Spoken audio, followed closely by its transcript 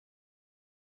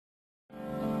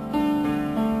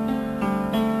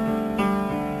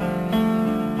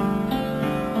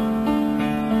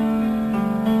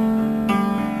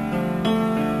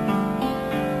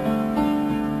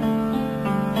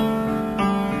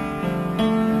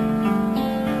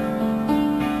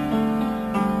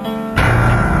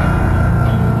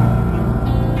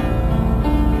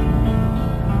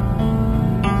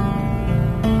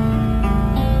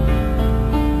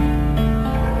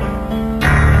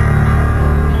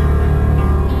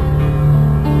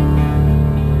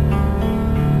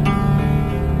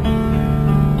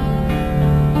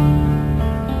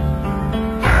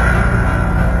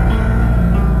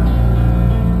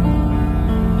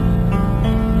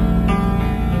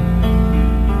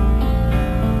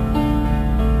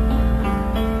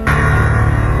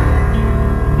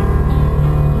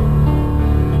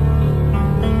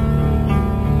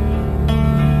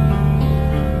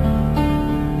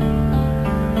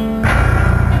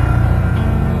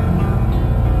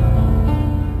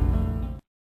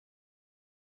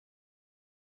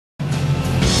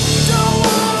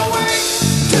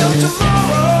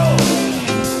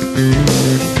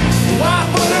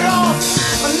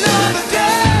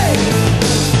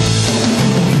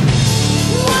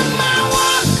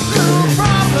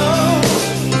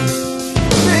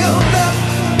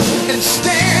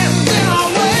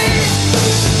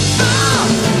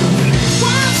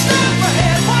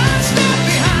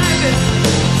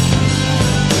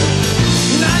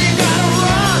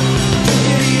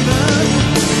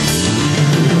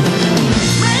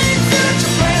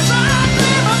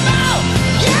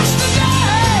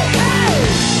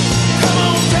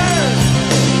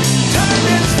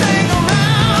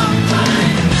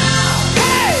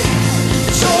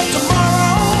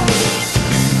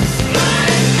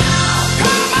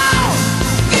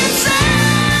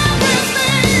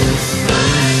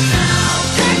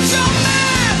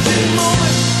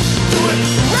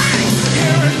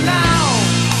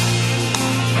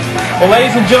Well,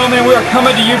 ladies and gentlemen, we are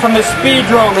coming to you from the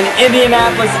Speedrome in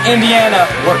Indianapolis, Indiana.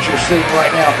 What you're seeing right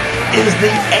now is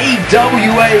the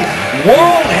AWA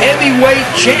World Heavyweight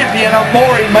Champion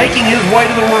Omori making his way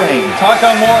to the ring.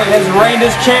 Takao has reigned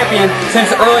as champion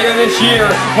since earlier this year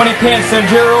when he pinned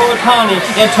Sanjiro Otani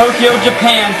in Tokyo,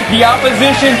 Japan. The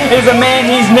opposition is a man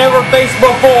he's never faced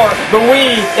before, but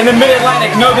we in the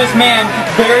Mid-Atlantic know this man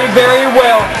very, very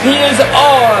well. He is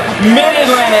our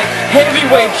Mid-Atlantic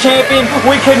Heavyweight Champion.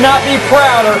 We could not be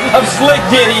prouder of Slick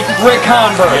Diddy Ric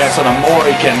Converse. Yes, and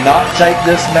Omori cannot take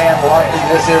this man lightly.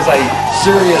 This is a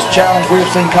serious challenge. We've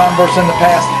seen Converse in the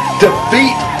past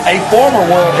defeat a former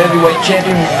World Heavyweight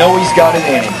Champion. We know he's got it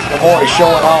in him. Omori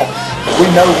showing off.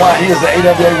 We know why he is the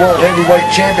AWA World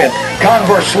Heavyweight Champion.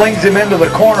 Converse slings him into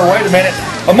the corner. Wait a minute.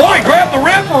 Omori grabbed the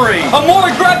referee.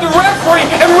 Omori grabbed the referee,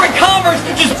 and Ric Converse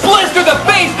just blistered the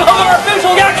face of our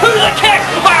official. Yakuza kick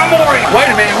by Omori. Wait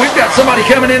a minute. We've got somebody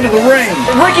coming into the ring.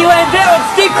 Ricky Landau and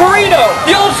Steve Carino.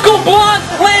 The old school blonde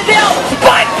Landau.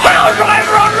 Spike power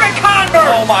driver on Ric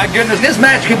Converse. Oh my goodness. This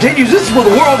match continues. This is for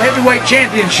the World Heavyweight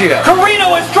Championship.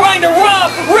 Carino is trying to rob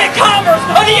Ric Converse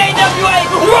of the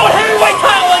AWA World Heavyweight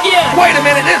title again. Wait a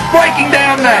minute. It's breaking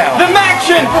down now. The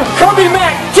Maction, Kirby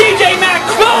Mack, TJ Mack,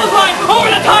 clothesline over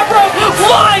the top rope,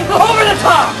 flying over the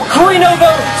top. Carino,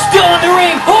 though, still in the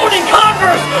ring, holding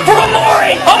Converse for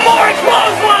Omori. Omori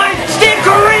clothesline. Steve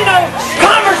Carino.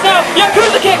 Converse now.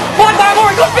 Yakuza kick. Blocked by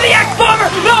Omori. Goes for the X-Bomber.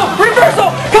 No.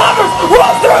 Reversal. Converse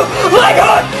rolls through. Leg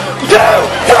hook. 2,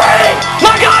 3.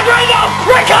 My God, right now.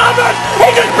 Ric Converse. He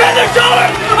just bent the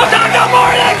shoulders of Takao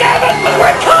Omori. That Kevin.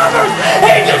 Ric Converse.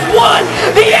 He just won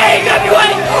the AWA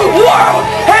World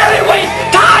Heavyweight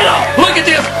title. Look at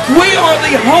this. We are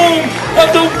the home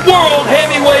of the World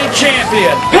Heavyweight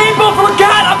Champion. People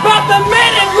forgot about the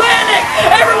Mid-Atlantic.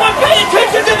 Everyone pay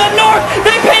attention to the North.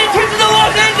 They pay attention to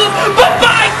Los Angeles. But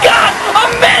by God, a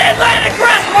Mid-Atlantic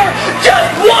wrestler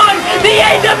just won the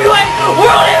AWA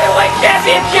World Heavyweight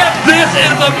Championship. This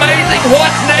is amazing.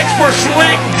 What's next for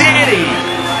Slick D?